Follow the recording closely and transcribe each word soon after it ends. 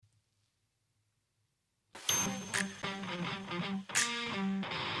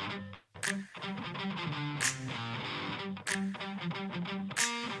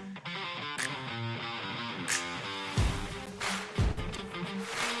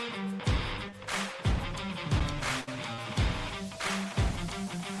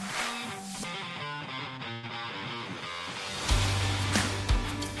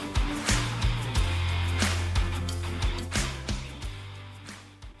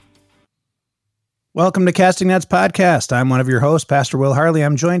Welcome to Casting Nets Podcast. I'm one of your hosts, Pastor Will Harley.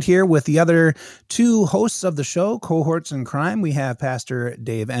 I'm joined here with the other two hosts of the show, cohorts in crime. We have Pastor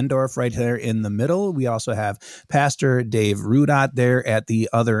Dave Endorf right there in the middle. We also have Pastor Dave Rudot there at the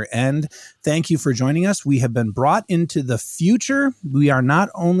other end. Thank you for joining us. We have been brought into the future. We are not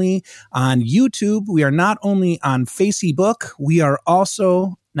only on YouTube, we are not only on Facebook, we are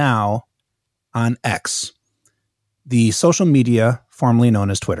also now on X, the social media formerly known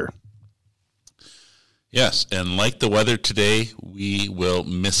as Twitter. Yes, and like the weather today, we will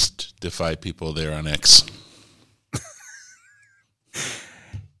mystify people there on X.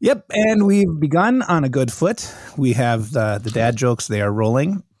 Yep, and we've begun on a good foot. We have the dad jokes, they are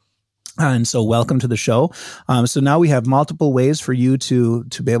rolling. And so welcome to the show. So now we have multiple ways for you to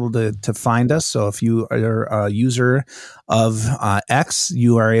be able to find us. So if you are a user of X,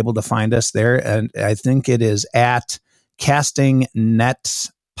 you are able to find us there. And I think it is at Casting Nets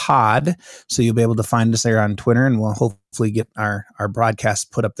Pod. So you'll be able to find us there on Twitter, and we'll hopefully get our broadcasts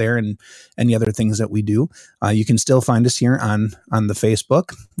put up there and any other things that we do. You can still find us here on the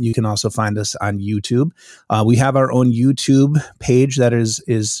Facebook. You can also find us on YouTube. We have our own YouTube page that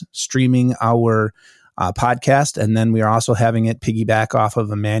is streaming our podcast, and then we are also having it piggyback off of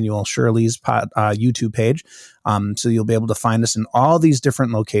Emmanuel Shirley's YouTube page. So you'll be able to find us in all these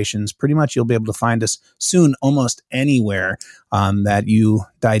different locations. Pretty much you'll be able to find us soon almost anywhere that you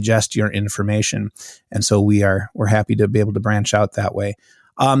digest your information. And so we're happy to be able to branch out that way.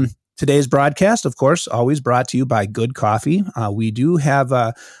 Today's broadcast, of course, always brought to you by Good Coffee. We do have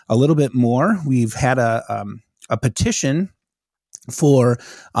a little bit more. We've had a petition for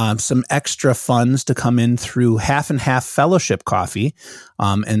some extra funds to come in through Half and Half Fellowship Coffee,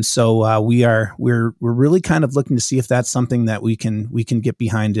 and so we're really kind of looking to see if that's something that we can get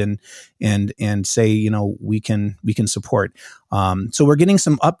behind and say we can support. So we're getting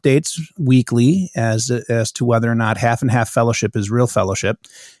some updates weekly as to whether or not Half and Half Fellowship is real fellowship,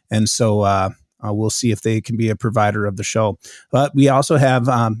 and so we'll see if they can be a provider of the show. But we also have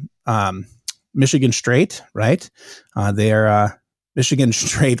Michigan Straight, right? They are Michigan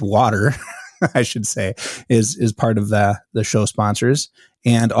Straight Water, I should say, is part of the show sponsors,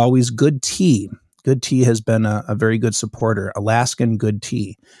 and always Good Tea. Good Tea has been a very good supporter, Alaskan Good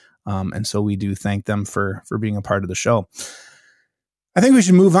Tea, and so we do thank them for being a part of the show. I think we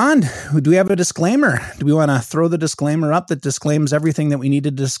should move on. Do we have a disclaimer? Do we want to throw the disclaimer up that disclaims everything that we need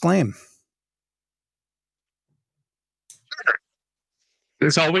to disclaim?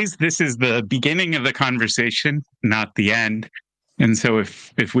 As always, this is the beginning of the conversation, not the end. And so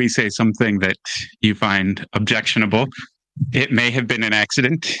if we say something that you find objectionable, it may have been an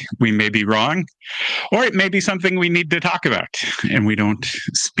accident, we may be wrong, or it may be something we need to talk about. And we don't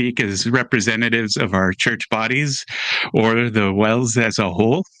speak as representatives of our church bodies or the WELS as a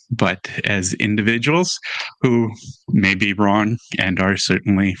whole, but as individuals who may be wrong and are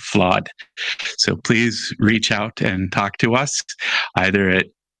certainly flawed. So please reach out and talk to us, either at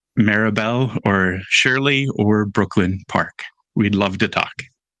Maribel or Shirley or Brooklyn Park. We'd love to talk.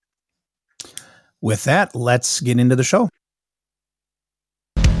 With that, let's get into the show.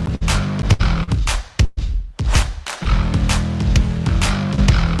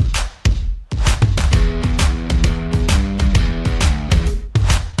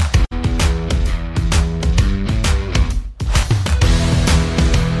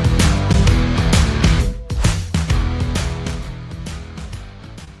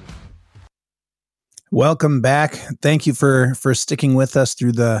 Welcome back. Thank you for sticking with us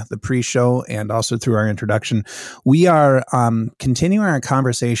through the pre-show and also through our introduction. We are continuing our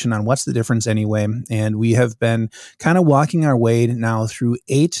conversation on what's the difference anyway, and we have been kind of walking our way now through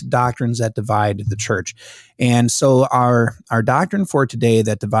 8 doctrines that divide the church. And so our doctrine for today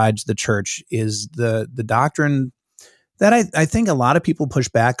that divides the church is the doctrine that I think a lot of people push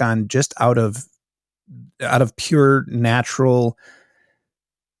back on just out of pure natural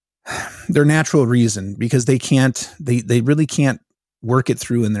their natural reason, because they really can't work it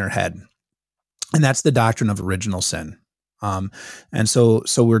through in their head. And that's the doctrine of original sin. And so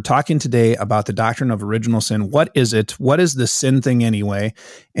we're talking today about the doctrine of original sin. What is it? What is the sin thing anyway?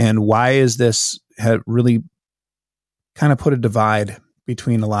 And why is this really kind of put a divide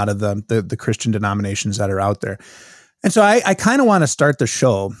between a lot of the Christian denominations that are out there? And so I kind of want to start the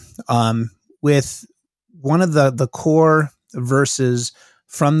show with one of the core verses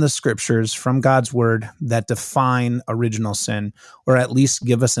from the scriptures, from God's word, that define original sin, or at least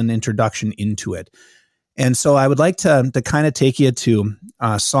give us an introduction into it. And so I would like to kind of take you to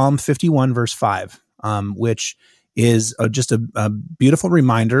Psalm 51, verse 5, which is just a beautiful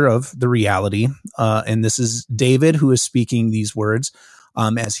reminder of the reality. And this is David who is speaking these words.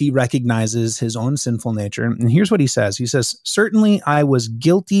 as he recognizes his own sinful nature. And here's what he says. He says, "Certainly I was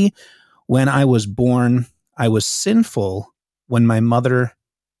guilty when I was born. I was sinful when my mother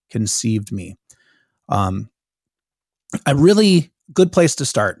conceived me." A really good place to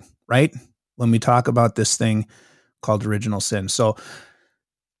start, right? When we talk about this thing called original sin. So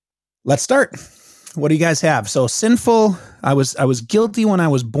let's start. What do you guys have? So sinful, I was guilty when I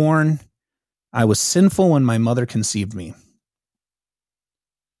was born. I was sinful when my mother conceived me.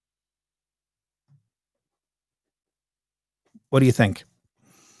 What do you think?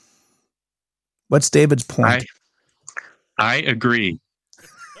 What's David's point? I agree.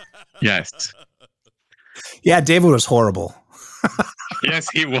 Yes. Yeah, David was horrible. Yes,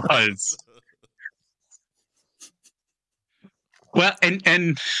 he was. Well,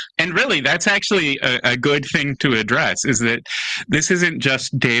 and really, that's actually a good thing to address, is that this isn't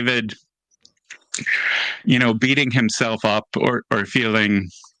just David, beating himself up or feeling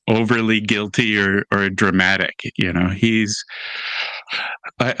overly guilty or dramatic. He's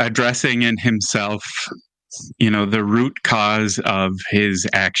addressing in himself, the root cause of his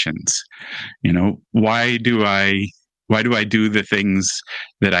actions. Why do I do the things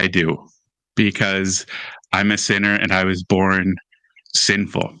that I do? Because I'm a sinner and I was born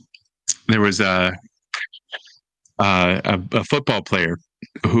sinful. There was a football player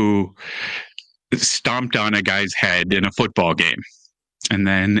who stomped on a guy's head in a football game. And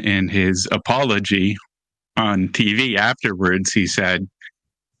then in his apology on TV afterwards, he said,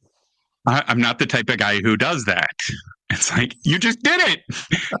 "I'm not the type of guy who does that." It's like, you just did it.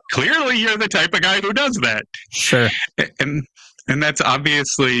 Clearly, you're the type of guy who does that. Sure. And that's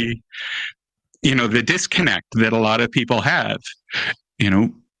obviously, the disconnect that a lot of people have.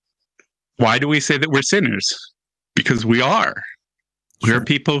 Why do we say that we're sinners? Because we are. Sure. We're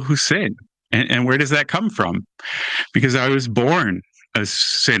people who sin. And where does that come from? Because I was born a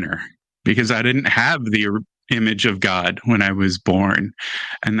sinner. Because I didn't have the image of God when I was born.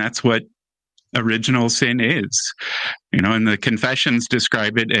 And that's what original sin is. And the confessions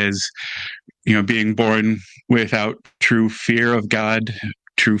describe it as, being born without true fear of God,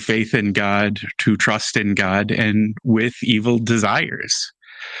 true faith in God, true trust in God, and with evil desires.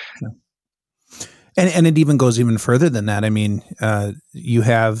 Okay. And it even goes even further than that. I mean, you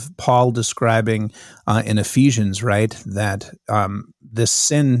have Paul describing in Ephesians, right, that this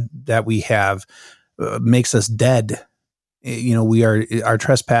sin that we have makes us dead. Our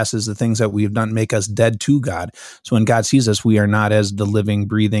trespasses, the things that we have done, make us dead to God. So when God sees us, we are not as the living,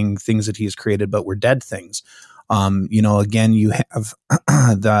 breathing things that He has created, but we're dead things. Again, you have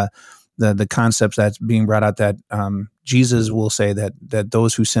the concepts that's being brought out that Jesus will say that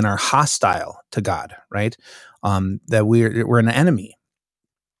those who sin are hostile to God, right? That we're an enemy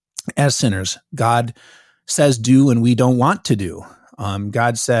as sinners. God says do, and we don't want to do.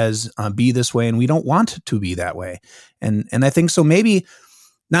 God says be this way, and we don't want to be that way. And I think so. Maybe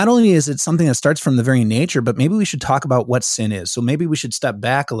not only is it something that starts from the very nature, but maybe we should talk about what sin is. So maybe we should step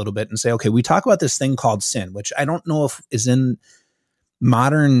back a little bit and say, okay, we talk about this thing called sin, which I don't know if is in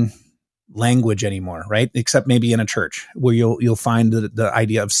modern language anymore, right? Except maybe in a church where you'll find the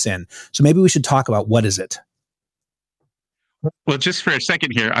idea of sin. So maybe we should talk about what is it. Well, just for a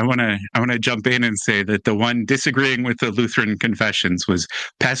second here, I want to jump in and say that the one disagreeing with the Lutheran confessions was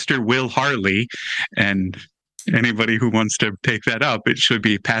Pastor Will Harley, and anybody who wants to take that up, it should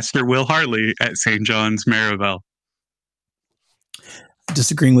be Pastor Will Harley at St. John's, Maryville.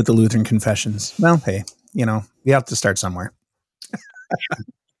 Disagreeing with the Lutheran confessions. Well, hey, we have to start somewhere.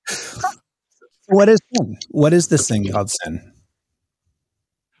 What is sin? What is this thing called sin?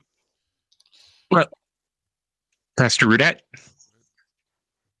 Well, Pastor Rudette.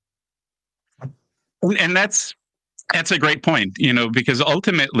 And that's a great point, because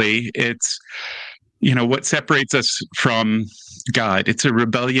ultimately it's, what separates us from God. It's a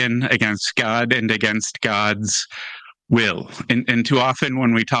rebellion against God and against God's will. And too often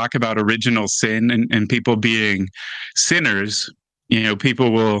when we talk about original sin and people being sinners,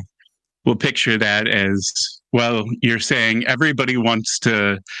 people will picture that as, well, you're saying everybody wants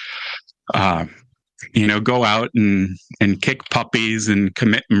to, go out and kick puppies and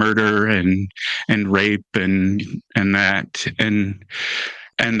commit murder and rape and that. And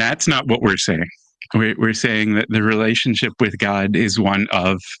that's not what we're saying. We're saying that the relationship with God is one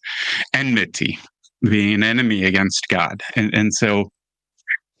of enmity, being an enemy against God. And so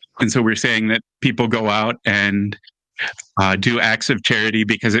we're saying that people go out and do acts of charity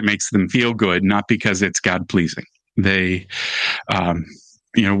because it makes them feel good, not because it's God pleasing. They,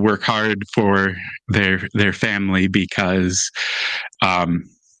 work hard for their family because,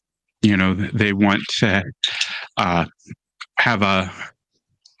 they want to have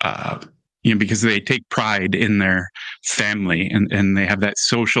because they take pride in their family and they have that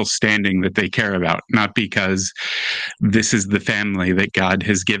social standing that they care about, not because this is the family that God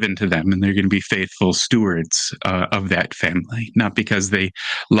has given to them and they're going to be faithful stewards of that family, not because they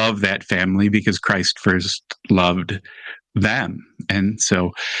love that family because Christ first loved them. And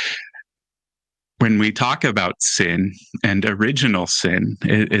so when we talk about sin and original sin,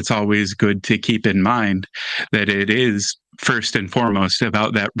 it's always good to keep in mind that it is first and foremost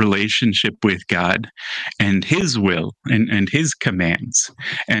about that relationship with God and His will and His commands,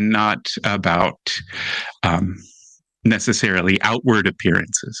 and not about necessarily outward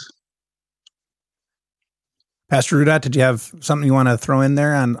appearances. Pastor Rudat, did you have something you want to throw in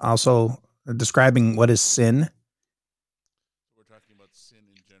there on also describing what is sin?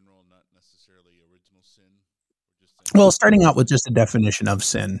 Well, starting out with just a definition of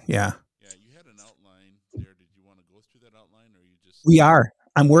sin, yeah. Yeah, you had an outline there. Did you want to go through that outline, or you just? We are.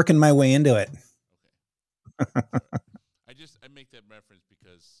 I'm working my way into it. Okay. I make that reference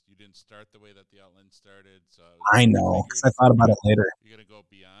because you didn't start the way that the outline started. So I know, because I thought about it later. You're going to go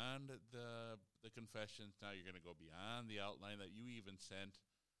beyond the confessions. Now you're going to go beyond the outline that you even sent.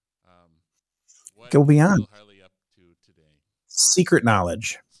 Go beyond. Highly up to today. Secret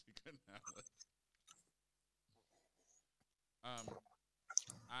knowledge.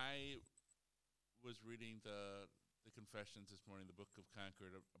 I was reading the Confessions this morning, the Book of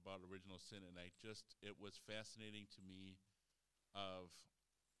Concord, about original sin, and it was fascinating to me.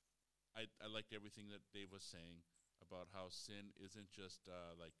 I liked everything that Dave was saying about how sin isn't just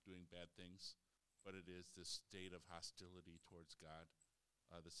like doing bad things, but it is this state of hostility towards God.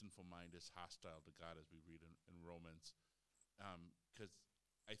 The sinful mind is hostile to God, as we read in Romans. Because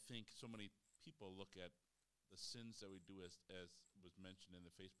I think so many people look at the sins that we do, as was mentioned in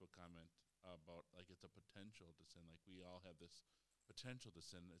the Facebook comment, about like it's a potential to sin. Like we all have this potential to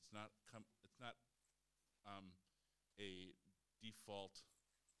sin. It's not a default.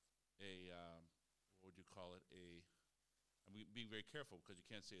 What would you call it? I'm being very careful because you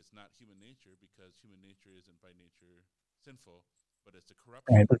can't say it's not human nature, because human nature isn't by nature sinful, but it's a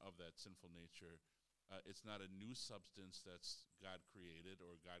corruption of that sinful nature. It's not a new substance that's God created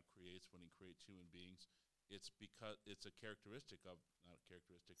or God creates when He creates human beings. It's because it's a characteristic of, not a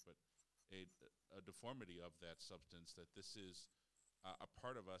characteristic, but a deformity of that substance, that this is a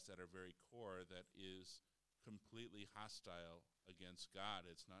part of us at our very core that is completely hostile against God.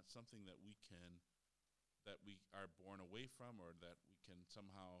 It's not something that we are born away from, or that we can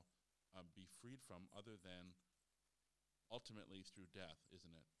somehow be freed from, other than ultimately through death,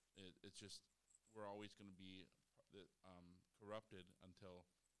 isn't it? It's just, we're always going to be corrupted until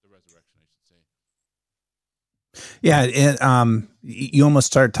the resurrection, I should say. Yeah, you almost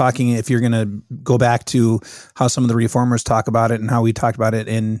start talking, if you're going to go back to how some of the reformers talk about it and how we talked about it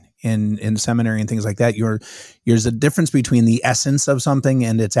in seminary and things like that. There's a difference between the essence of something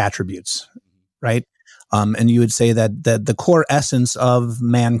and its attributes, right? And you would say that the core essence of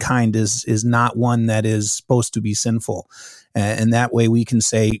mankind is not one that is supposed to be sinful, and that way we can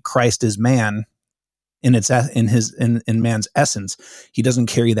say Christ is man in man's essence. He doesn't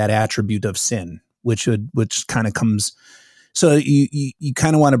carry that attribute of sin, which kind of comes. So you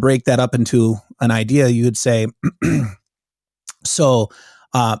kind of want to break that up into an idea. You would say, so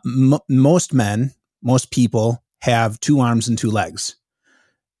most people have 2 arms and 2 legs.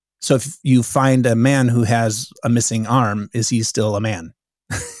 So if you find a man who has a missing arm, is he still a man?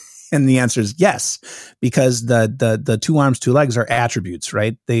 And the answer is yes, because the 2 arms, 2 legs are attributes,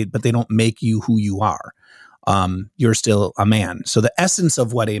 right? But they don't make you who you are. You're still a man. So the essence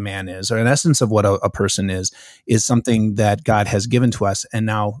of what a man is, or an essence of what a person is something that God has given to us. And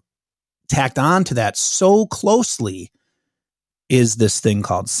now tacked on to that so closely is this thing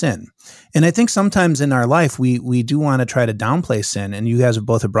called sin. And I think sometimes in our life, we do want to try to downplay sin. And you guys have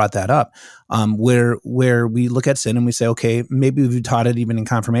both brought that up, where we look at sin and we say, okay, maybe we've taught it even in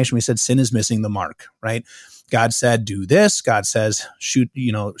confirmation. We said sin is missing the mark, right? God said, do this. God says, shoot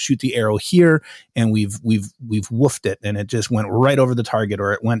the arrow here. And we've woofed it, and it just went right over the target,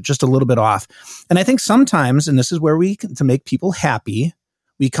 or it went just a little bit off. And I think sometimes, and this is where to make people happy,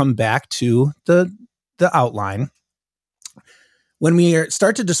 we come back to the outline. When we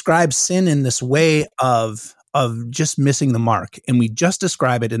start to describe sin in this way of just missing the mark, and we just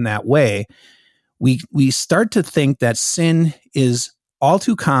describe it in that way, we start to think that sin is all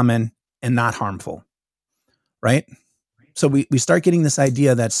too common and not harmful. Right? So we start getting this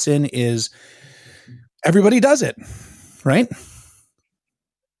idea that sin is, everybody does it, right?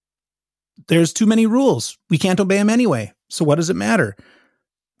 There's too many rules. We can't obey them anyway. So what does it matter?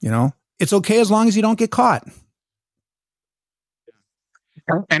 It's okay as long as you don't get caught.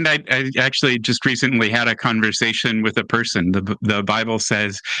 And I actually just recently had a conversation with a person. The Bible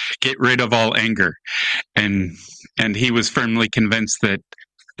says, "Get rid of all anger," and he was firmly convinced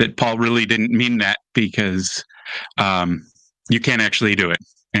that Paul really didn't mean that, because you can't actually do it,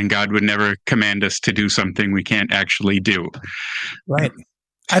 and God would never command us to do something we can't actually do. Right.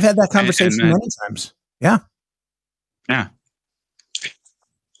 I've had that conversation many times. Yeah. Yeah.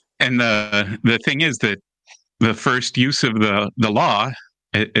 And the thing is that the first use of the law,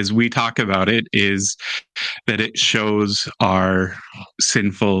 as we talk about it, is that it shows our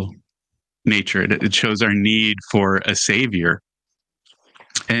sinful nature. It shows our need for a savior.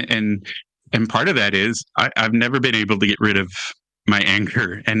 And part of that is I've never been able to get rid of my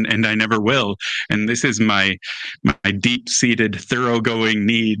anger, and I never will. And this is my deep-seated, thoroughgoing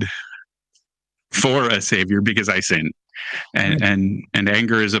need for a savior, because I sin, and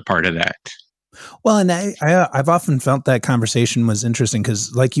anger is a part of that. Well, and I've often felt that conversation was interesting,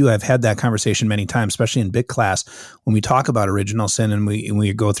 because, like you, I've had that conversation many times, especially in Big Class, when we talk about original sin, and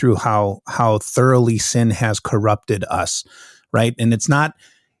we go through how thoroughly sin has corrupted us, right? And it's not,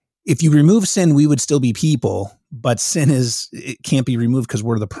 if you remove sin, we would still be people, but it can't be removed because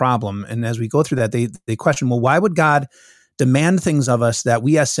we're the problem. And as we go through that, they question, well, why would God demand things of us that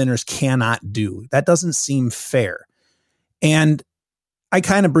we as sinners cannot do? That doesn't seem fair. And I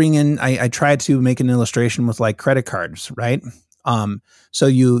kind of bring in, I try to make an illustration with like credit cards, right? So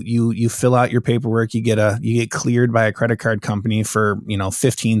you fill out your paperwork, you get cleared by a credit card company for,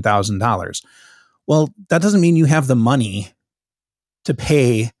 $15,000. Well, that doesn't mean you have the money to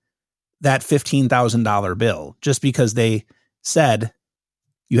pay that $15,000 bill just because they said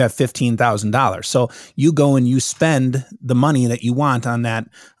you have $15,000. So you go and you spend the money that you want on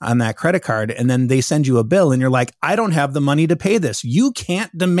that credit card, and then they send you a bill and you're like, I don't have the money to pay this. You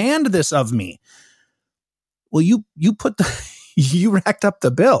can't demand this of me. Well, you you racked up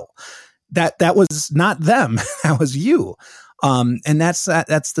the bill. That was not them. That was you. And that's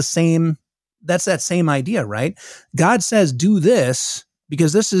that same idea, right? God says, do this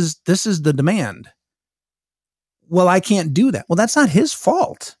because this is the demand. Well, I can't do that. Well, that's not his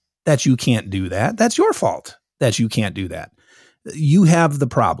fault that you can't do that. That's your fault that you can't do that. You have the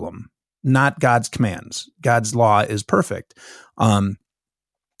problem, not God's commands. God's law is perfect. And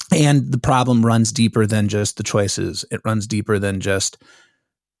the problem runs deeper than just the choices. It runs deeper than just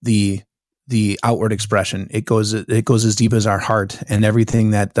the outward expression. It goes as deep as our heart, and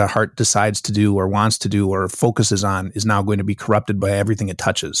everything that the heart decides to do or wants to do or focuses on is now going to be corrupted by everything it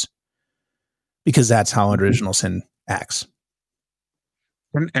touches. Because that's how original sin acts.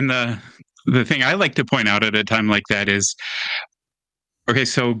 And the thing I like to point out at a time like that is, okay,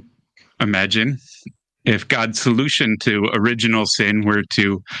 so imagine if God's solution to original sin were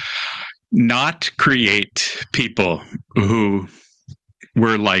to not create people who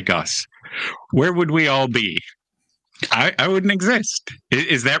were like us. Where would we all be? I wouldn't exist.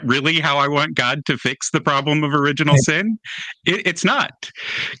 Is that really how I want God to fix the problem of original sin? It's not.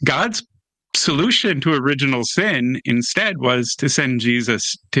 God's solution to original sin instead was to send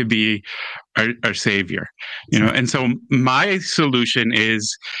Jesus to be our savior. And so my solution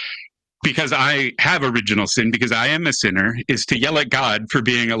is, because I have original sin, because I am a sinner, is to yell at God for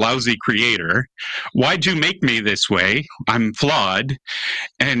being a lousy creator. Why'd you make me this way? I'm flawed.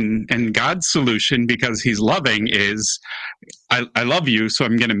 And God's solution, because he's loving, is I love you, so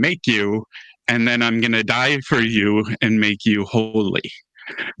I'm going to make you, and then I'm going to die for you and make you holy.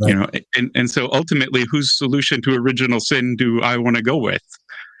 Right. And so ultimately, whose solution to original sin do I want to go with?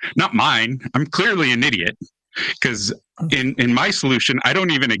 Not mine. I'm clearly an idiot, because in my solution, I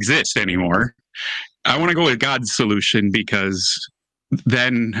don't even exist anymore. I want to go with God's solution, because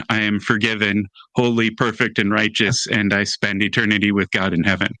then I am forgiven, holy, perfect, and righteous, and I spend eternity with God in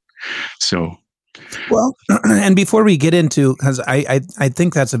heaven. So, well, and before we get into, because I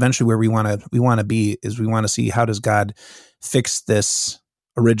think that's eventually where we want to be, is we want to see, how does God fix this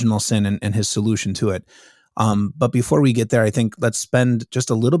original sin and his solution to it. But before we get there, I think let's spend just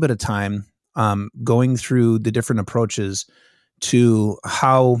a little bit of time going through the different approaches to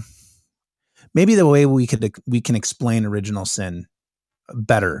how maybe the way we can explain original sin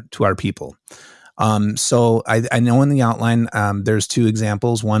better to our people. So I know in the outline there's two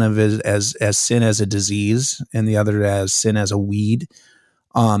examples. One of it as sin as a disease, and the other as sin as a weed.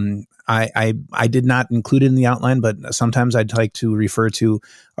 I did not include it in the outline, but sometimes I'd like to refer to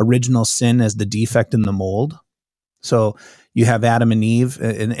original sin as the defect in the mold. So you have Adam and Eve,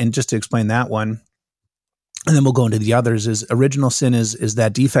 and just to explain that one, and then we'll go into the others, is original sin is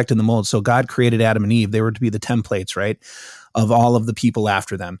that defect in the mold. So God created Adam and Eve. They were to be the templates, right, of all of the people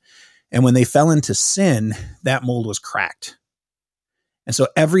after them. And when they fell into sin, that mold was cracked. And so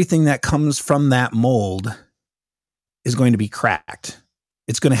everything that comes from that mold is going to be cracked.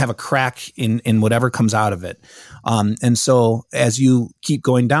 It's going to have a crack in whatever comes out of it. And so as you keep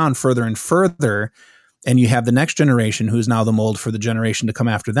going down further and further, and you have the next generation who's now the mold for the generation to come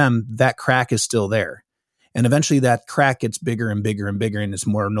after them, that crack is still there. And eventually that crack gets bigger and bigger and bigger, and it's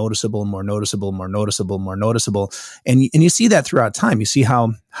more noticeable and more noticeable, more noticeable, more noticeable. And you see that throughout time. You see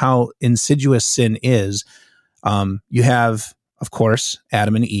how insidious sin is. You have, of course,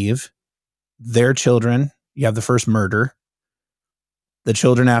 Adam and Eve, their children. You have the first murder. The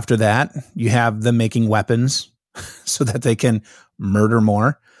children after that, you have them making weapons so that they can murder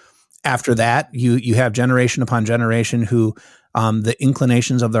more. After that, you have generation upon generation who the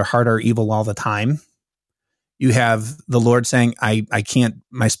inclinations of their heart are evil all the time. You have the Lord saying, I can't,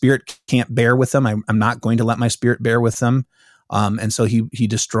 my spirit can't bear with them. I'm not going to let my spirit bear with them. And so he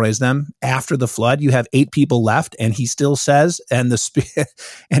destroys them. After the flood, you have 8 people left, and he still says, and the spirit,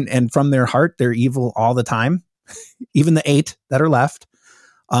 and from their heart, they're evil all the time, even the 8 that are left.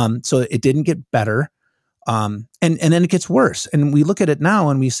 So it didn't get better. And then it gets worse. And we look at it now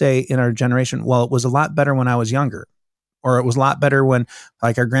and we say in our generation, well, it was a lot better when I was younger. Or it was a lot better when,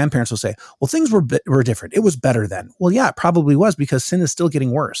 like, our grandparents will say, well, things were different. It was better then. Well, yeah, it probably was, because sin is still getting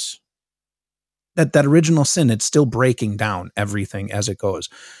worse. That original sin, it's still breaking down everything as it goes,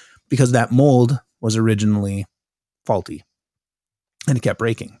 because that mold was originally faulty and it kept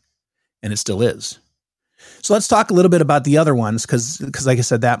breaking, and it still is. So let's talk a little bit about the other ones, because like I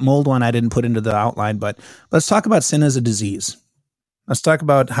said, that mold one I didn't put into the outline, but let's talk about sin as a disease. Let's talk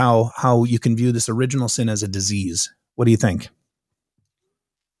about how you can view this original sin as a disease. What do you think?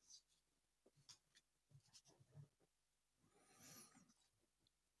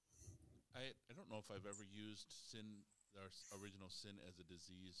 I don't know if I've ever used sin, or original sin, as a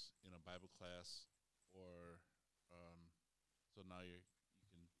disease in a Bible class, or so now you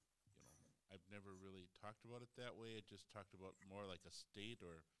can, I've never really talked about it that way. I just talked about more like a state,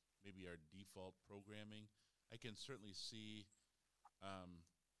 or maybe our default programming. I can certainly see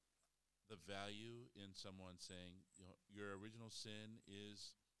the value in someone saying, your original sin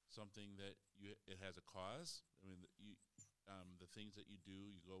is something that it has a cause. I mean, the things that you do,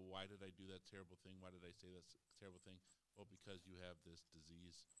 you go, why did I do that terrible thing? Why did I say that terrible thing? Well, because you have this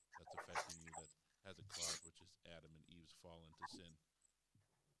disease that's affecting you that has a cause, which is Adam and Eve's fall into sin.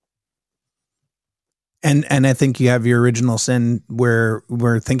 And I think you have your original sin where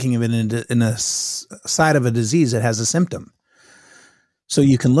we're thinking of it in a side of a disease that has a symptom. So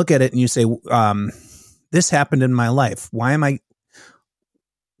you can look at it and you say, this happened in my life. Why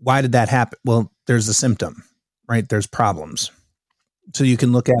did that happen? Well, there's a symptom, right? There's problems. So you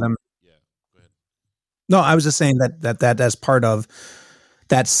can look at them. Yeah, go ahead. No, I was just saying that as part of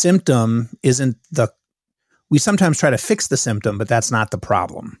that symptom we sometimes try to fix the symptom, but that's not the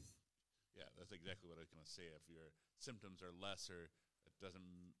problem. Yeah, that's exactly what I was going to say. If your symptoms are lesser, it doesn't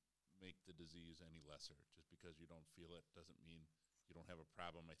make the disease any lesser. Just because you don't feel it doesn't mean you don't have a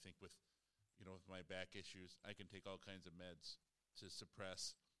problem. I think with my back issues, I can take all kinds of meds to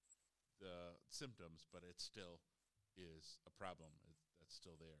suppress the symptoms, but it still is a problem. That's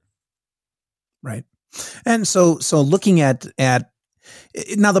still there. Right. And so looking at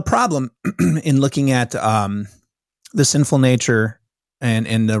now, the problem in looking at the sinful nature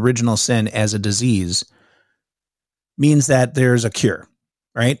and the original sin as a disease means that there's a cure,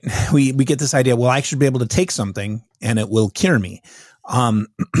 right? We get this idea, well, I should be able to take something and it will cure me.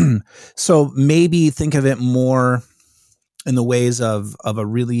 So maybe think of it more in the ways of a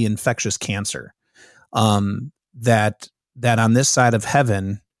really infectious cancer, that on this side of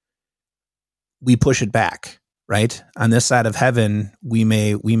heaven, we push it back, right? On this side of heaven, we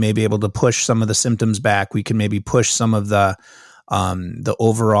may be able to push some of the symptoms back. We can maybe push some of the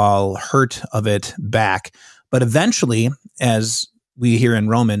overall hurt of it back. But eventually, as we hear in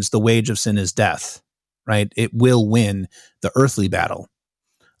Romans, the wage of sin is death, right? It will win the earthly battle.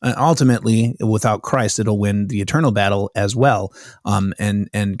 And ultimately, without Christ, it'll win the eternal battle as well,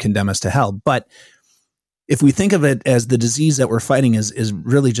 and condemn us to hell. But if we think of it as the disease that we're fighting is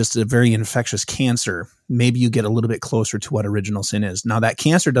really just a very infectious cancer, maybe you get a little bit closer to what original sin is. Now, that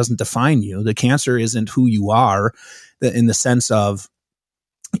cancer doesn't define you. The cancer isn't who you are, in the sense of,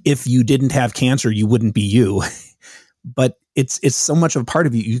 if you didn't have cancer, you wouldn't be you. But it's so much of a part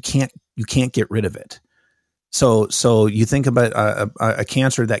of you, you can't get rid of it. So you think about a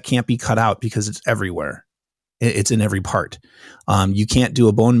cancer that can't be cut out because it's everywhere. It's in every part. You can't do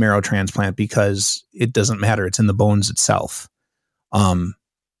a bone marrow transplant because it doesn't matter. It's in the bones itself.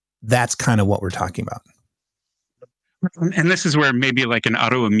 That's kind of what we're talking about. And this is where maybe like an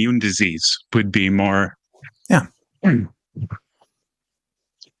autoimmune disease would be more. Yeah.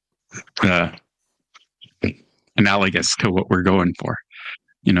 analogous to what we're going for.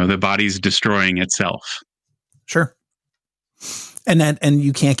 The body's destroying itself. Sure. And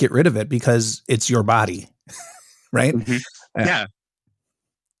you can't get rid of it because it's your body, right? Mm-hmm. Yeah.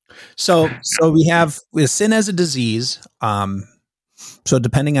 So we have sin as a disease. So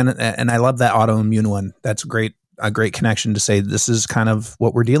depending on, and I love that autoimmune one. That's a great connection to say this is kind of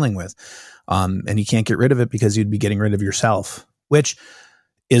what we're dealing with. And you can't get rid of it because you'd be getting rid of yourself, which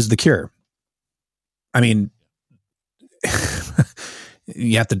is the cure. I mean,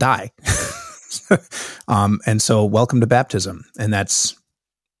 you have to die. And so welcome to baptism. And that's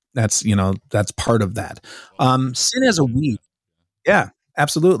part of that. Sin as a weed. Yeah,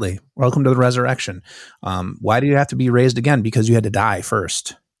 absolutely. Welcome to the resurrection. Why do you have to be raised again? Because you had to die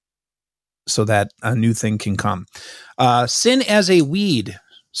first so that a new thing can come. Sin as a weed.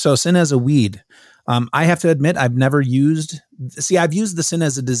 So sin as a weed. I have to admit, I've used the sin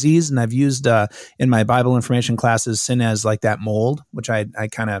as a disease, and I've used in my Bible information classes sin as like that mold, which I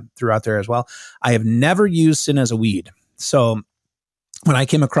kind of threw out there as well. I have never used sin as a weed. So when I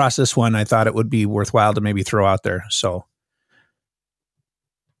came across this one, I thought it would be worthwhile to maybe throw out there. So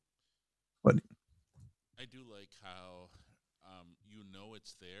what? I do like how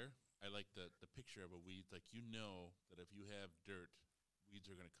it's there. I like the picture of a weed. Like, that if you have dirt, weeds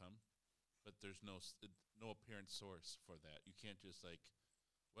are going to come. But there's no apparent source for that. You can't just I'm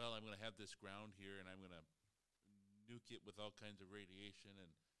going to have this ground here and I'm going to nuke it with all kinds of radiation and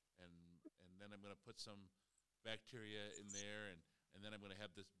then I'm going to put some bacteria in there and then I'm going to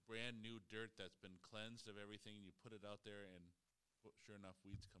have this brand new dirt that's been cleansed of everything. You put it out there and sure enough,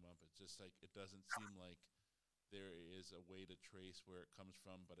 weeds come up. It's just it doesn't seem like there is a way to trace where it comes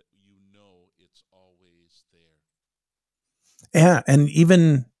from, but it's always there. Yeah,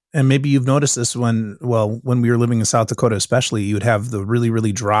 and maybe you've noticed this when we were living in South Dakota, especially, you would have the really,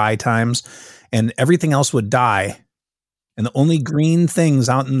 really dry times and everything else would die. And the only green things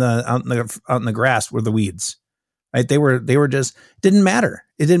out in the grass were the weeds, right? They were just, didn't matter.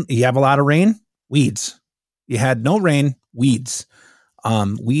 You have a lot of rain, weeds. You had no rain, weeds.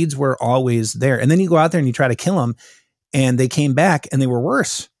 Weeds were always there. And then you go out there and you try to kill them and they came back and they were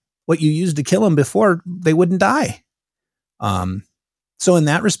worse. What you used to kill them before, they wouldn't die. So in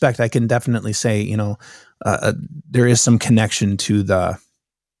that respect, I can definitely say, there is some connection to that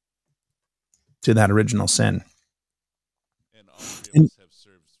original sin. And all three of us have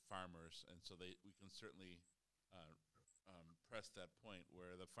served farmers, and so we can certainly press that point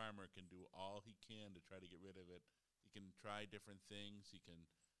where the farmer can do all he can to try to get rid of it. He can try different things. He can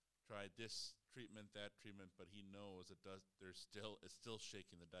try this treatment, that treatment, but he knows it's still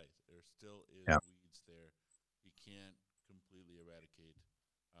shaking the dice. There still is weeds there. He can't completely eradicate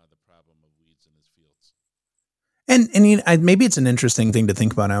the problem of weeds in his fields. And maybe it's an interesting thing to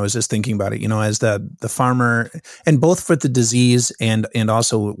think about. I was just thinking about it, as the farmer, and both for the disease and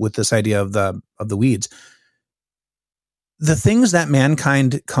also with this idea of the weeds, the things that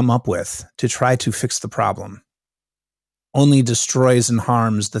mankind come up with to try to fix the problem only destroys and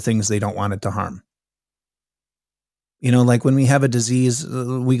harms the things they don't want it to harm. Like when we have a disease,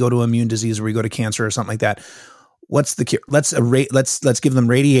 we go to immune disease or we go to cancer or something like that. What's the cure? Let's give them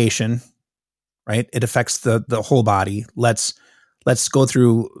radiation, right? It affects the whole body. Let's go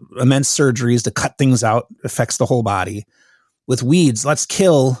through immense surgeries to cut things out. Affects the whole body. With weeds, let's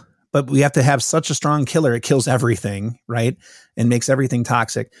kill, but we have to have such a strong killer. It kills everything, right? And makes everything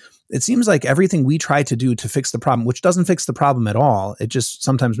toxic. It seems like everything we try to do to fix the problem, which doesn't fix the problem at all, it just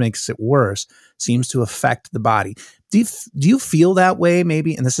sometimes makes it worse, seems to affect the body. Do you feel that way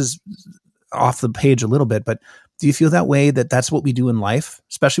maybe? And this is off the page a little bit, but do you feel that way, that that's what we do in life,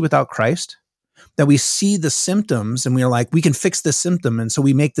 especially without Christ? That we see the symptoms and we're like, we can fix this symptom. And so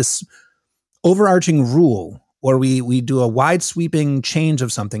we make this overarching rule, or we do a wide sweeping change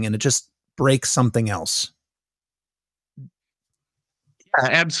of something and it just breaks something else.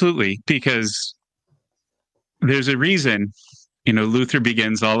 Absolutely. Because there's a reason, Luther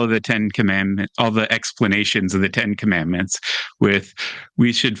begins all of the 10 commandments, all the explanations of the 10 commandments with,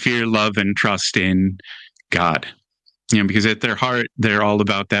 we should fear, love, and trust in God, because at their heart, they're all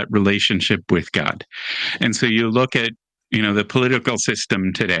about that relationship with God. And so you look at, the political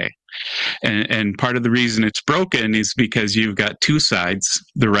system today, and part of the reason it's broken is because you've got two sides,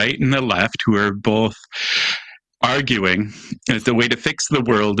 the right and the left, who are both arguing that the way to fix the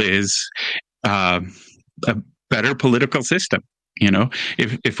world is a better political system.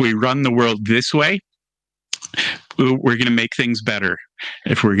 If we run the world this way, we're going to make things better.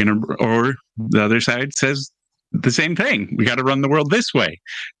 Or the other side says the same thing. We got to run the world this way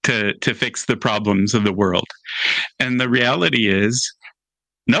to fix the problems of the world. And the reality is,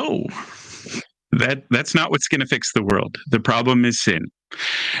 No, that's not what's going to fix the world. The problem is sin.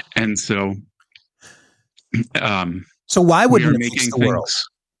 And so why wouldn't it fix the world?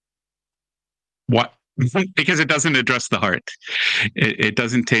 What? Because it doesn't address the heart. It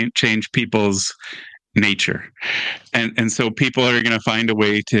doesn't change people's nature. And so people are going to find a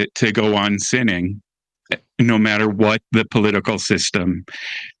way to go on sinning no matter what the political system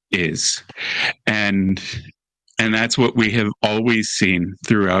is. And that's what we have always seen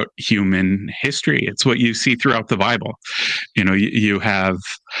throughout human history. It's what you see throughout the Bible. You have,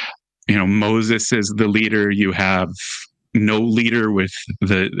 Moses as the leader. You have no leader with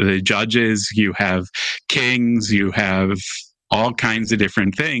the judges. You have kings. You have all kinds of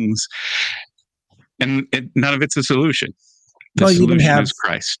different things. And none of it's a solution. The solution is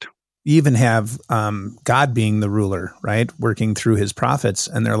Christ. You even have God being the ruler, right? Working through his prophets.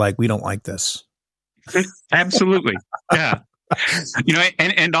 And they're like, we don't like this. Absolutely. Yeah.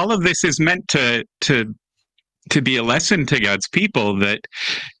 And all of this is meant to be a lesson to God's people that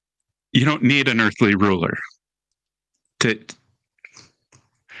you don't need an earthly ruler to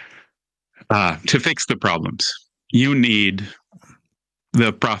fix the problems. You need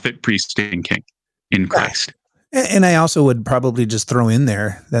the prophet, priest, and king in Christ. And I also would probably just throw in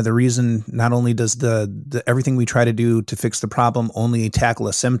there that the reason not only does the everything we try to do to fix the problem only tackle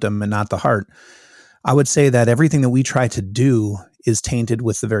a symptom and not the heart, I would say that everything that we try to do is tainted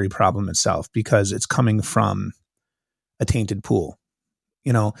with the very problem itself because it's coming from a tainted pool.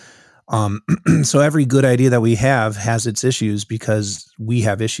 So every good idea that we have has its issues because we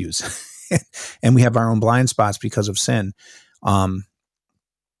have issues and we have our own blind spots because of sin.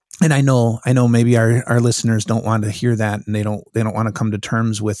 And I know maybe our listeners don't want to hear that, and they don't want to come to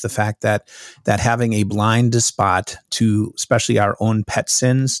terms with the fact that having a blind spot to especially our own pet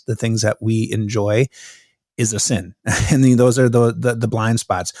sins, the things that we enjoy, is a sin. And those are the blind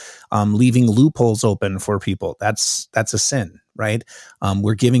spots. Leaving loopholes open for people, that's a sin, right?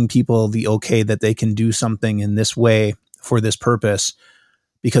 We're giving people the okay that they can do something in this way for this purpose,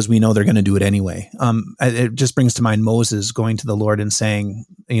 because we know they're going to do it anyway. It just brings to mind Moses going to the Lord and saying,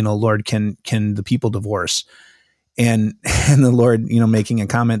 Lord, can the people divorce? And the Lord, making a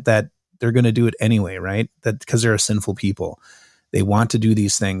comment that they're going to do it anyway, right? That because they're a sinful people, they want to do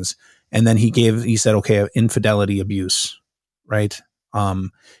these things. And then he said, okay, infidelity, abuse, right?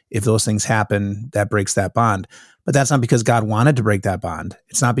 If those things happen, that breaks that bond. But that's not because God wanted to break that bond.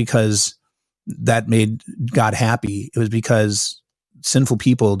 It's not because that made God happy. It was because sinful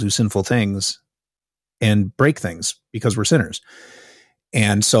people do sinful things and break things because we're sinners.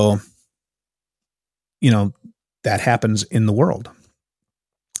 And so, that happens in the world.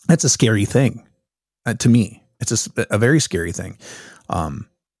 That's a scary thing to me. It's a very scary thing.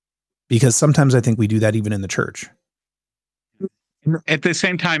 Because sometimes I think we do that even in the church. At the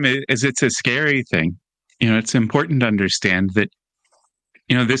same time as it's a scary thing, it's important to understand that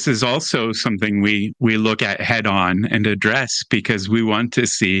this is also something we look at head on and address because we want to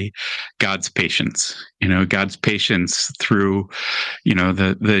see God's patience, God's patience through,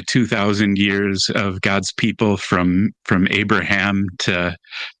 the 2,000 years of God's people from Abraham to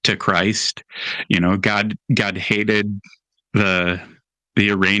Christ. God hated the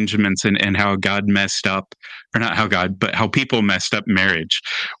arrangements and how God messed up, or not how God, but how people messed up marriage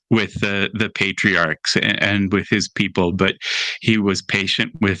with the patriarchs and with his people. But he was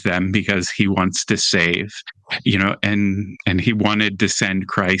patient with them because he wants to save, and he wanted to send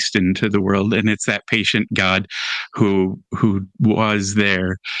Christ into the world. And it's that patient God who was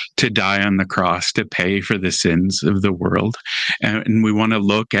there to die on the cross to pay for the sins of the world. And we want to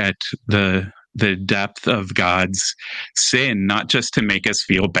look at the depth of God's sin, not just to make us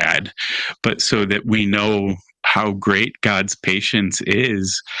feel bad, but so that we know how great God's patience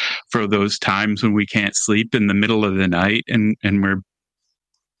is for those times when we can't sleep in the middle of the night and we're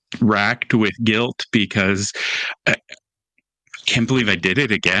racked with guilt because I can't believe I did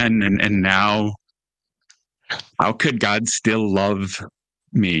it again. And now how could God still love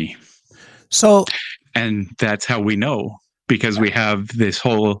me? And that's how we know, because we have this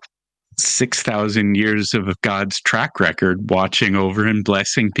whole 6,000 years of God's track record watching over and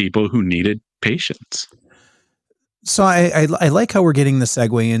blessing people who needed patience. So I like how we're getting the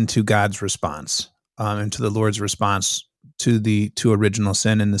segue into God's response, into the Lord's response to original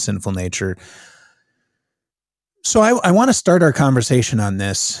sin and the sinful nature. So I want to start our conversation on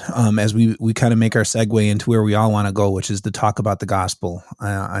this as we kind of make our segue into where we all want to go, which is to talk about the gospel.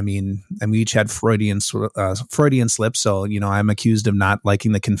 And we each had Freudian slips. So, I'm accused of not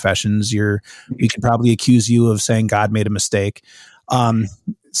liking the confessions. We could probably accuse you of saying God made a mistake.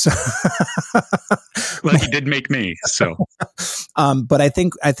 So, well, he did make me. So, but I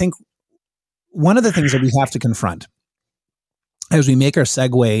think one of the things that we have to confront as we make our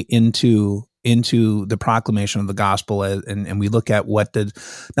segue into the proclamation of the gospel, and we look at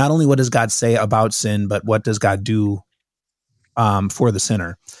not only what does God say about sin, but what does God do for the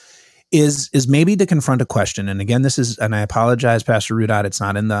sinner, is maybe to confront a question. And again, and I apologize, Pastor Rudot, it's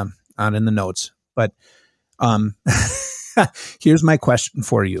not in the notes, but here's my question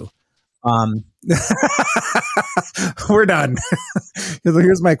for you. We're done.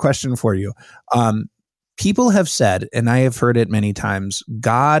 Here's my question for you. People have said, and I have heard it many times,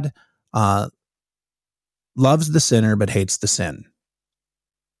 God loves the sinner but hates the sin.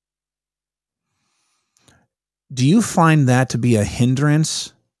 Do you find that to be a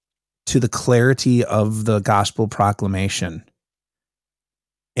hindrance to the clarity of the gospel proclamation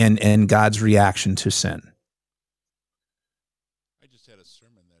and God's reaction to sin? I just had a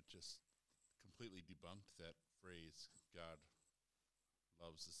sermon that just completely debunked that phrase, God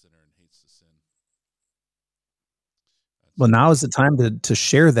loves the sinner and hates the sin. Well, now is the time to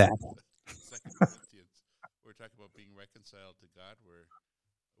share that. 2 Corinthians, we're talking about being reconciled to God.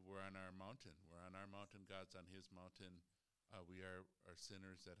 We're on our mountain. We're on our mountain. God's on his mountain. We are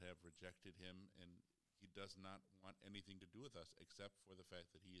sinners that have rejected him, and he does not want anything to do with us except for the fact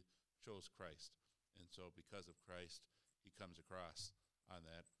that he chose Christ. And so because of Christ, he comes across on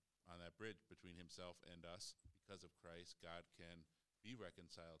that bridge between himself and us. Because of Christ, God can be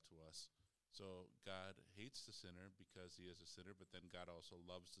reconciled to us. So God hates the sinner because he is a sinner, but then God also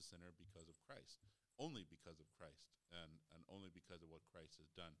loves the sinner because of Christ, only because of Christ, and only because of what Christ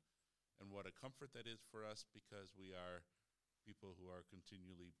has done. And what a comfort that is for us, because we are people who are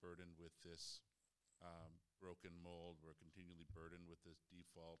continually burdened with this broken mold. We're continually burdened with this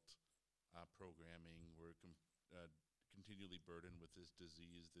default programming. We're continually burdened with this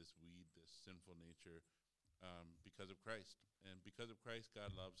disease, this weed, this sinful nature, because of Christ. And because of Christ,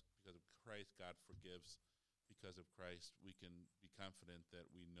 God loves. Because of Christ, God forgives. Because of Christ, we can be confident that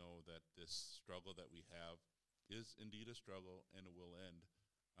we know that this struggle that we have is indeed a struggle, and it will end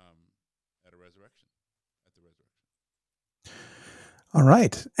at the resurrection. All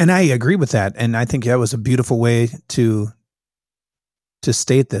right. And I agree with that. And I think that was a beautiful way to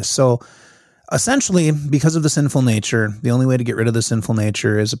state this. So essentially, because of the sinful nature, the only way to get rid of the sinful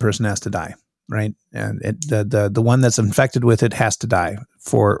nature is a person has to die, right? And the one that's infected with it has to die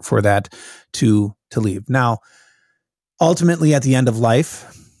for that to leave. Now, ultimately, at the end of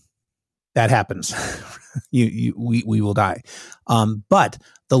life, that happens. we will die. But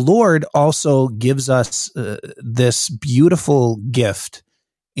the Lord also gives us this beautiful gift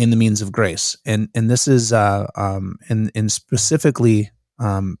in the means of grace, and this is in specifically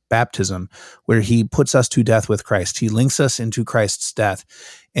baptism, where he puts us to death with Christ. He links us into Christ's death,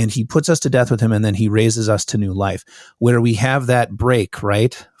 and he puts us to death with him, and then he raises us to new life, where we have that break,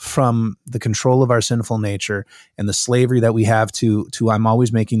 right, from the control of our sinful nature and the slavery that we have to I'm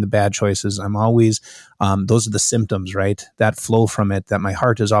always making the bad choices. I'm always, those are the symptoms, right, that flow from it, that my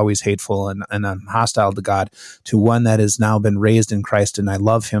heart is always hateful and I'm hostile to God, to one that has now been raised in Christ, and I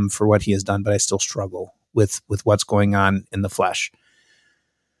love him for what he has done, but I still struggle with what's going on in the flesh.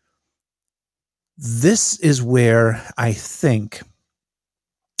 This is where I think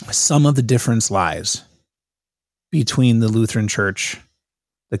some of the difference lies between the Lutheran Church,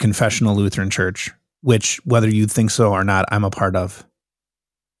 the confessional Lutheran Church, which, whether you think so or not, I'm a part of.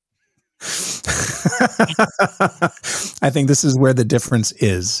 I think this is where the difference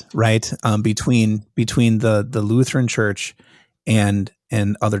is, right? Between the Lutheran Church and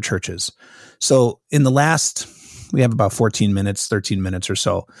other churches. So in the last, we have about 13 minutes or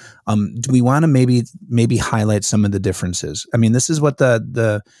so. Do we want to maybe highlight some of the differences? I mean, this is what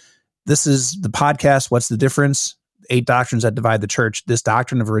this is the podcast. What's the difference? 8 doctrines that divide the church. This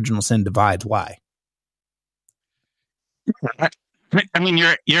doctrine of original sin divides. Why? I mean,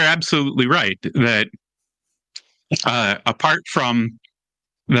 you're absolutely right that apart from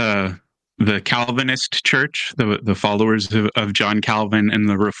the Calvinist church, the followers of John Calvin and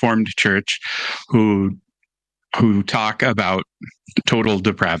the Reformed Church, who talk about total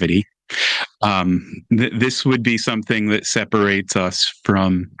depravity, this would be something that separates us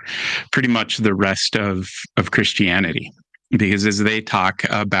from pretty much the rest of Christianity, because as they talk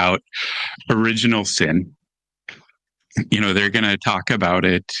about original sin, they're going to talk about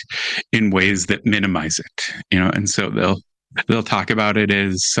it in ways that minimize it, and so they'll talk about it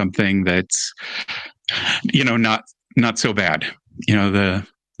as something that's, not so bad.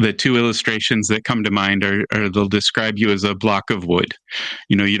 The 2 illustrations that come to mind are they'll describe you as a block of wood.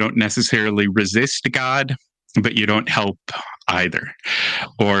 You don't necessarily resist God, but you don't help either,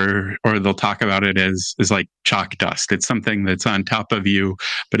 or they'll talk about it as like chalk dust. It's something that's on top of you,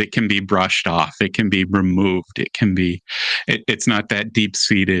 but it can be brushed off. It can be removed. It can be. It's not that deep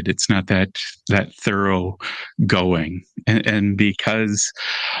seated. It's not that thorough going, and because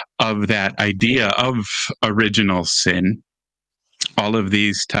of that idea of original sin, all of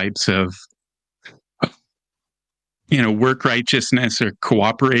these types of work righteousness or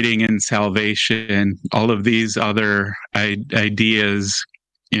cooperating in salvation, all of these other ideas,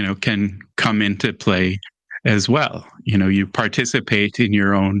 can come into play as well. You participate in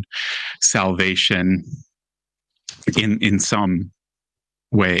your own salvation in some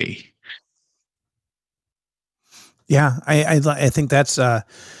way. Yeah, I think that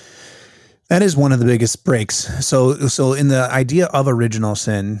is one of the biggest breaks. So in the idea of original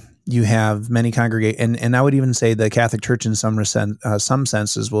sin, you have many and I would even say the Catholic Church in some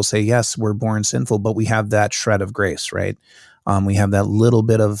senses will say, yes, we're born sinful, but we have that shred of grace, right? We have that little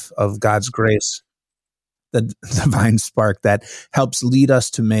bit of God's grace, the divine spark that helps lead us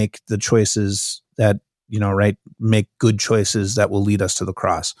to make the choices that, make good choices that will lead us to the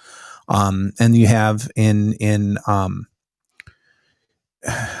cross. And you have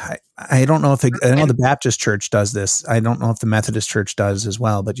I don't know I know the Baptist Church does this. I don't know if the Methodist Church does as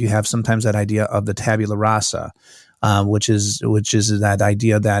well, but you have sometimes that idea of the tabula rasa, which is that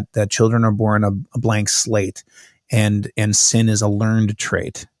idea that children are born a blank slate, and sin is a learned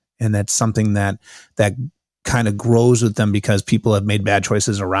trait, and that's something that kind of grows with them because people have made bad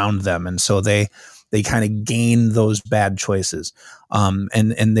choices around them, and so they kind of gain those bad choices.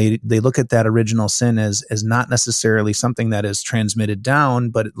 And they look at that original sin as not necessarily something that is transmitted down,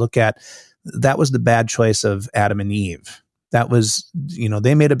 but look at that was the bad choice of Adam and Eve. That was,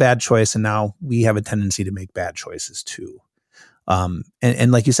 they made a bad choice, and now we have a tendency to make bad choices too.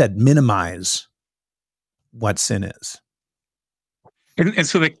 And like you said, minimize what sin is. And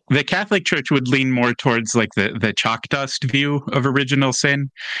so the Catholic Church would lean more towards like the chalk dust view of original sin.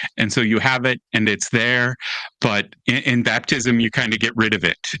 And so you have it and it's there, but in baptism, you kind of get rid of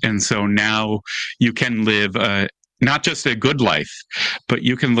it. And so now you can live not just a good life, but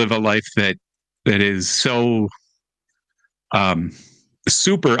you can live a life that is so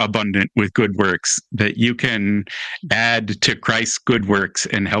super abundant with good works that you can add to Christ's good works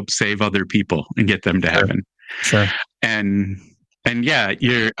and help save other people and get them to heaven. Sure. And yeah,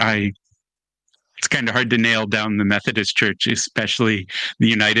 it's kind of hard to nail down the Methodist Church, especially the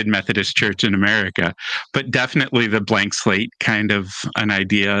United Methodist Church in America, but definitely the blank slate kind of an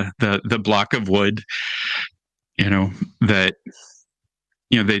idea, the block of wood, and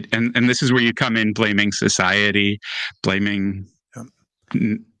this is where you come in blaming society, blaming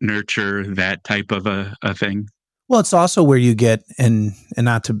nurture, that type of a thing. Well, it's also where you get, and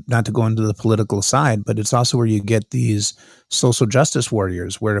not to go into the political side, but it's also where you get these social justice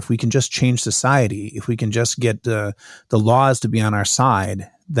warriors, where if we can just change society, if we can just get the laws to be on our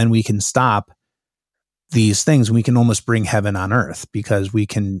side, then we can stop these things. We can almost bring heaven on earth because we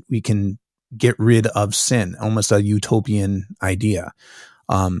can get rid of sin, almost a utopian idea.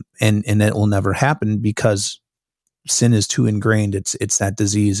 And it will never happen because sin is too ingrained. It's that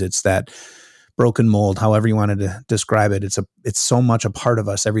disease. It's that broken mold, however you wanted to describe it. It's so much a part of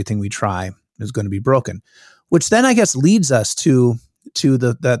us. Everything we try is going to be broken, which then I guess leads us to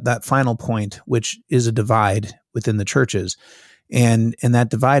that final point, which is a divide within the churches. And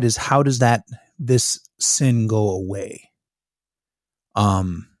that divide is, how does this sin go away?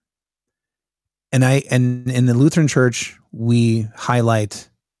 And in the Lutheran Church, we highlight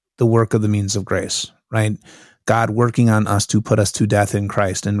the work of the means of grace, right? God working on us to put us to death in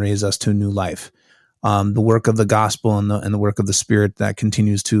Christ and raise us to new life. The work of the gospel and the work of the Spirit that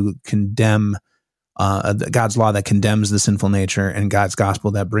continues to condemn God's law that condemns the sinful nature, and God's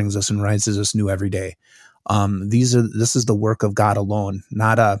gospel that brings us and rises us new every day. This is the work of God alone,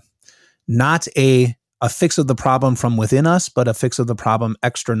 not a fix of the problem from within us, but a fix of the problem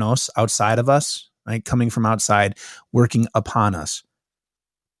extranos, outside of us, right? Coming from outside, working upon us.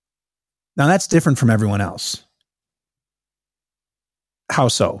 Now that's different from everyone else. How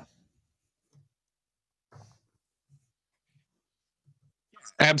so?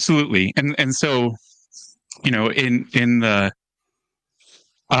 Absolutely. And so, in the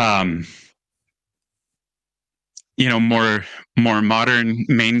more modern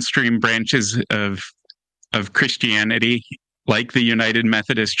mainstream branches of Christianity, like the United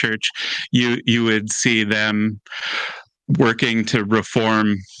Methodist Church, you would see them working to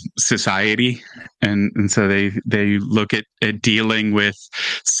reform society, and so they look at dealing with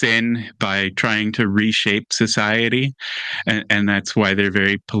sin by trying to reshape society, and that's why they're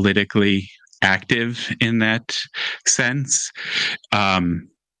very politically active in that sense.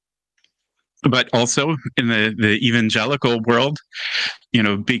 But also in the evangelical world,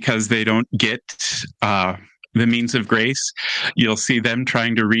 because they don't get the means of grace, you'll see them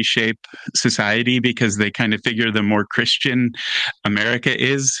trying to reshape society because they kind of figure the more Christian America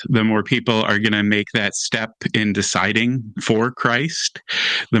is, the more people are going to make that step in deciding for Christ,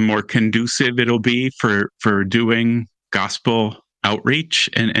 the more conducive it'll be for doing gospel outreach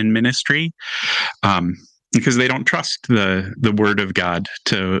and ministry. Because they don't trust the word of God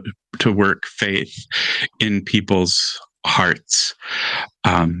to work faith in people's hearts.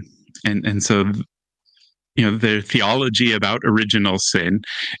 And so, the theology about original sin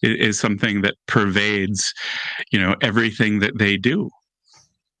is something that pervades, everything that they do.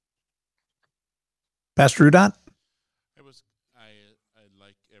 Pastor Rudot? I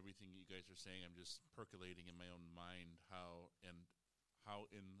like everything you guys are saying. I'm just percolating in my own mind how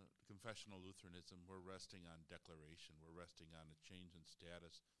in confessional Lutheranism we're resting on declaration. We're resting on a change in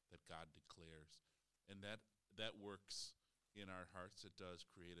status that God declares. And that works in our hearts. It does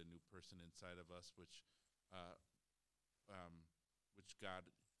create a new person inside of us, which God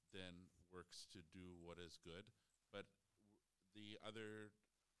then works to do what is good. But the other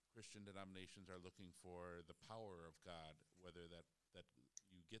Christian denominations are looking for the power of God, whether that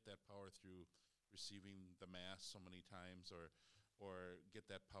you get that power through receiving the Mass so many times, or get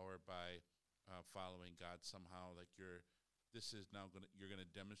that power by following God somehow. Like you're going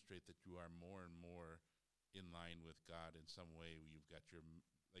to demonstrate that you are more and more in line with God in some way. You've got your,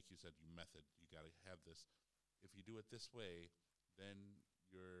 like you said, your method. You got to have this. If you do it this way, then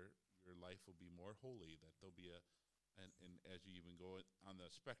your life will be more holy. That there'll be and as you even go on the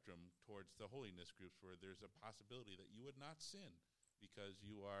spectrum towards the holiness groups, where there's a possibility that you would not sin because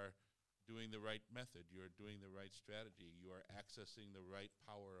you are doing the right method, you are doing the right strategy, you are accessing the right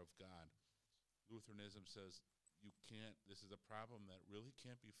power of God. Lutheranism says you can't. This is a problem that really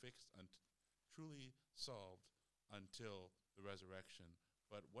can't be fixed truly solved until the resurrection.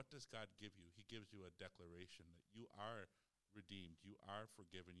 But what does God give you? He gives you a declaration that you are redeemed, you are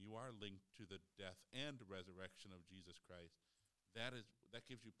forgiven, you are linked to the death and resurrection of Jesus Christ. That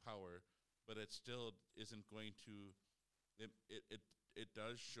gives you power, but it still isn't going to. It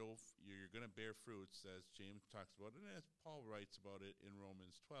does show you're going to bear fruits, as James talks about, and as Paul writes about it in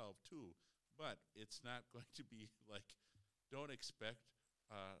Romans 12 too. But it's not going to be like, don't expect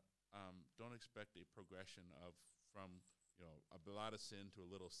a progression from a lot of sin to a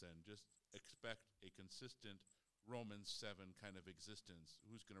little sin. Just expect a consistent Romans 7 kind of existence.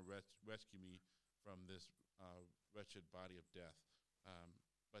 Who's going to rescue me from this wretched body of death?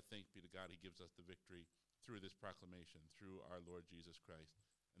 But thanks be to God, he gives us the victory through this proclamation, through our Lord Jesus Christ.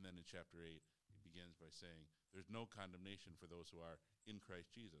 And then in chapter 8, he begins by saying, there's no condemnation for those who are in Christ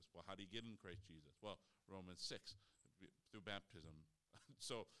Jesus. Well, how do you get in Christ Jesus? Well, Romans 6, through baptism.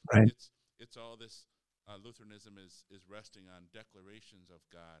 So right. It's all this. Lutheranism is resting on declarations of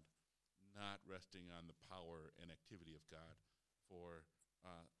God, not resting on the power and activity of God for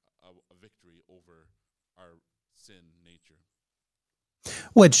a victory over our sin nature.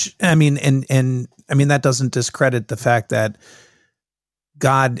 Which, I mean, and I mean, that doesn't discredit the fact that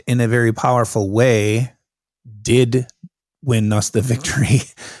God, in a very powerful way, did win us the victory.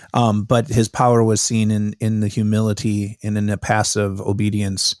 But his power was seen in the humility and in the passive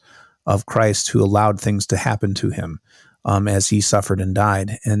obedience of Christ, who allowed things to happen to him as he suffered and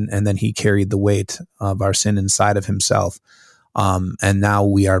died. And then he carried the weight of our sin inside of himself. And now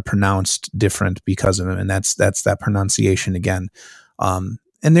we are pronounced different because of him. And that's that pronunciation again.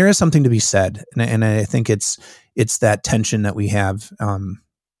 And there is something to be said. And I think it's that tension that we have,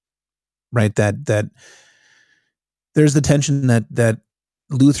 right? That there's the tension that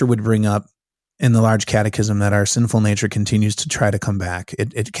Luther would bring up in the large catechism, that our sinful nature continues to try to come back.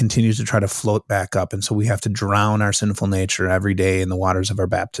 It continues to try to float back up. And so we have to drown our sinful nature every day in the waters of our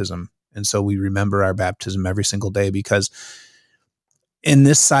baptism. And so we remember our baptism every single day, because in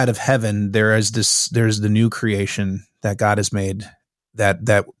this side of heaven, there's the new creation that God has made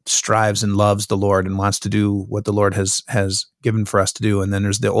that strives and loves the Lord and wants to do what the Lord has given for us to do. And then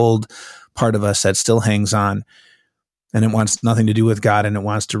there's the old part of us that still hangs on, and it wants nothing to do with God, and it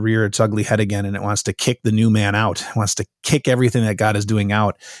wants to rear its ugly head again, and it wants to kick the new man out. It wants to kick everything that God is doing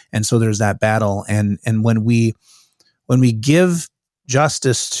out. And so there's that battle. And when we give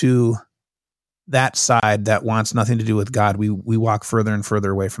justice to that side that wants nothing to do with God, we walk further and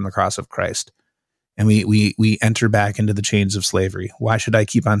further away from the cross of Christ. And we enter back into the chains of slavery. Why should I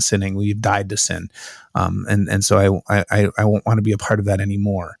keep on sinning? We've died to sin. And so I won't want to be a part of that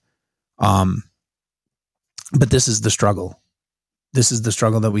anymore. But this is the struggle. This is the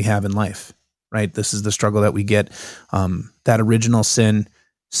struggle that we have in life. right? This is the struggle that we get. That original sin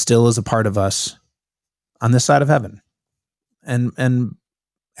still is a part of us on this side of heaven. And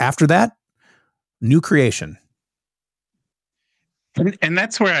after that, new creation. And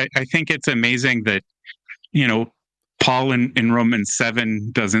that's where I think it's amazing that, Paul in Romans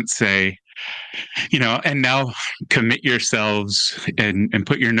 7 doesn't say, and now commit yourselves and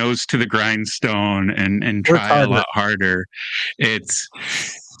put your nose to the grindstone and try a lot harder. It's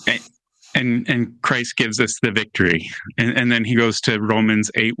and Christ gives us the victory. And then he goes to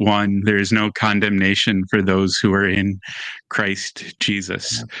Romans 8:1. There is no condemnation for those who are in Christ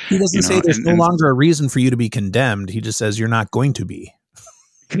Jesus. He doesn't say there's no longer a reason for you to be condemned. He just says you're not going to be.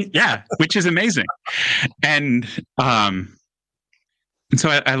 Yeah, which is amazing. And so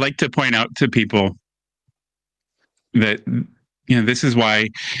I like to point out to people that, this is why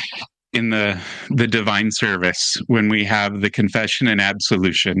in the divine service, when we have the confession and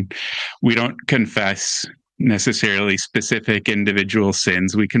absolution, we don't confess necessarily specific individual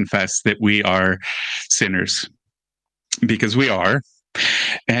sins. We confess that we are sinners, because we are.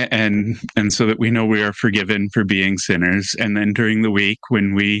 And so that we know we are forgiven for being sinners. And then during the week,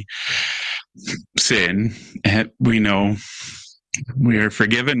 when we sin, we know we are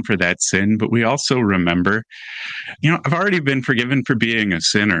forgiven for that sin, but we also remember, I've already been forgiven for being a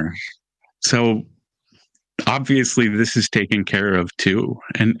sinner. So obviously this is taken care of too.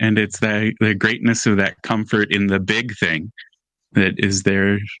 And it's the greatness of that comfort in the big thing that is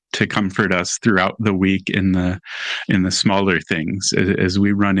there to comfort us throughout the week in the smaller things as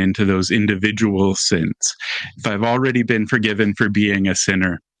we run into those individual sins. If I've already been forgiven for being a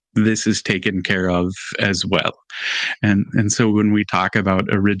sinner, this is taken care of as well. And so when we talk about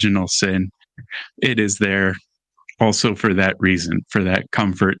original sin, it is there also for that reason, for that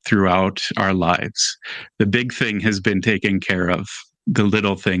comfort throughout our lives. The big thing has been taken care of. The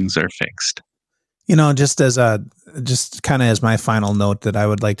little things are fixed. Just kind of as my final note that I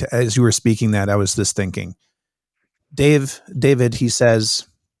would like to, as you were speaking that, I was just thinking, David, he says,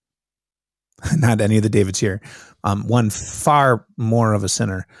 not any of the Davids here, one far more of a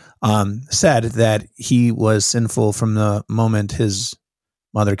sinner, said that he was sinful from the moment his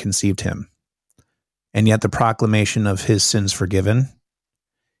mother conceived him. And yet the proclamation of his sins forgiven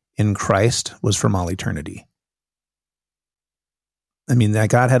in Christ was from all eternity. I mean, that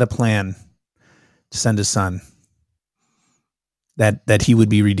God had a plan to send his son, that he would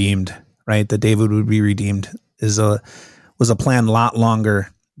be redeemed, right? That David would be redeemed was a plan a lot longer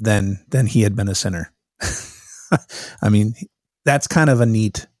than he had been a sinner. I mean, that's kind of a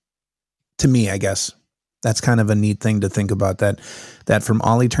neat, to me, I guess, that's kind of a neat thing to think about, that from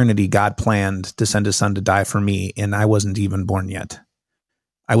all eternity, God planned to send his son to die for me, and I wasn't even born yet.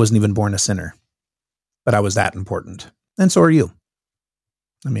 I wasn't even born a sinner, but I was that important. And so are you.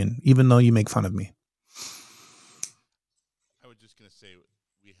 I mean, even though you make fun of me. I was just going to say,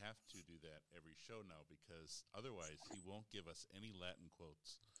 we have to do that every show now, because otherwise he won't give us any Latin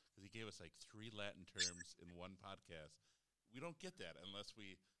quotes. Because he gave us like 3 Latin terms in one podcast. We don't get that unless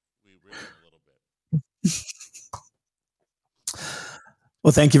we rip him a little bit.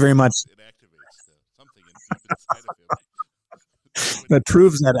 Well, thank you very much. It activates something deep inside of him. That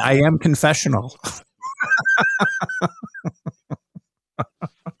proves that I am confessional.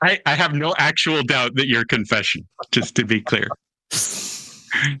 I have no actual doubt that you're confession, just to be clear.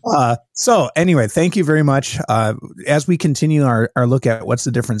 So anyway, thank you very much. As we continue our look at what's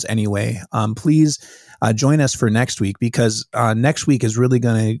the difference anyway, please join us for next week, because next week is really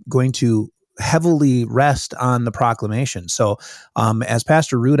going to heavily rest on the proclamation. So as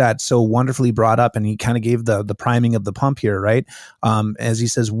Pastor Rudat so wonderfully brought up, and he kind of gave the priming of the pump here, right? As he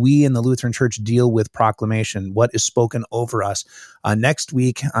says, we in the Lutheran Church deal with proclamation, what is spoken over us. Next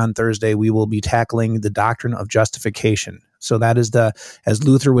week on Thursday, we will be tackling the doctrine of justification. So that is as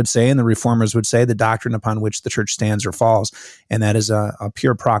Luther would say and the Reformers would say, the doctrine upon which the church stands or falls. And that is a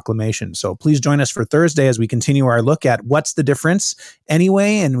pure proclamation. So please join us for Thursday as we continue our look at what's the difference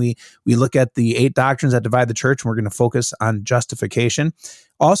anyway. And we look at the 8 doctrines that divide the church, and we're going to focus on justification.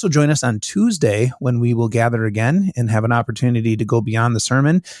 Also join us on Tuesday when we will gather again and have an opportunity to go beyond the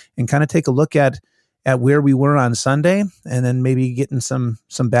sermon and kind of take a look at where we were on Sunday, and then maybe getting some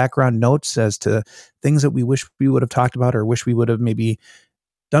background notes as to things that we wish we would have talked about, or wish we would have maybe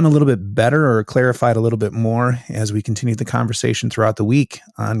done a little bit better or clarified a little bit more as we continue the conversation throughout the week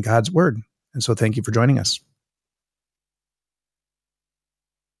on God's Word. And so thank you for joining us.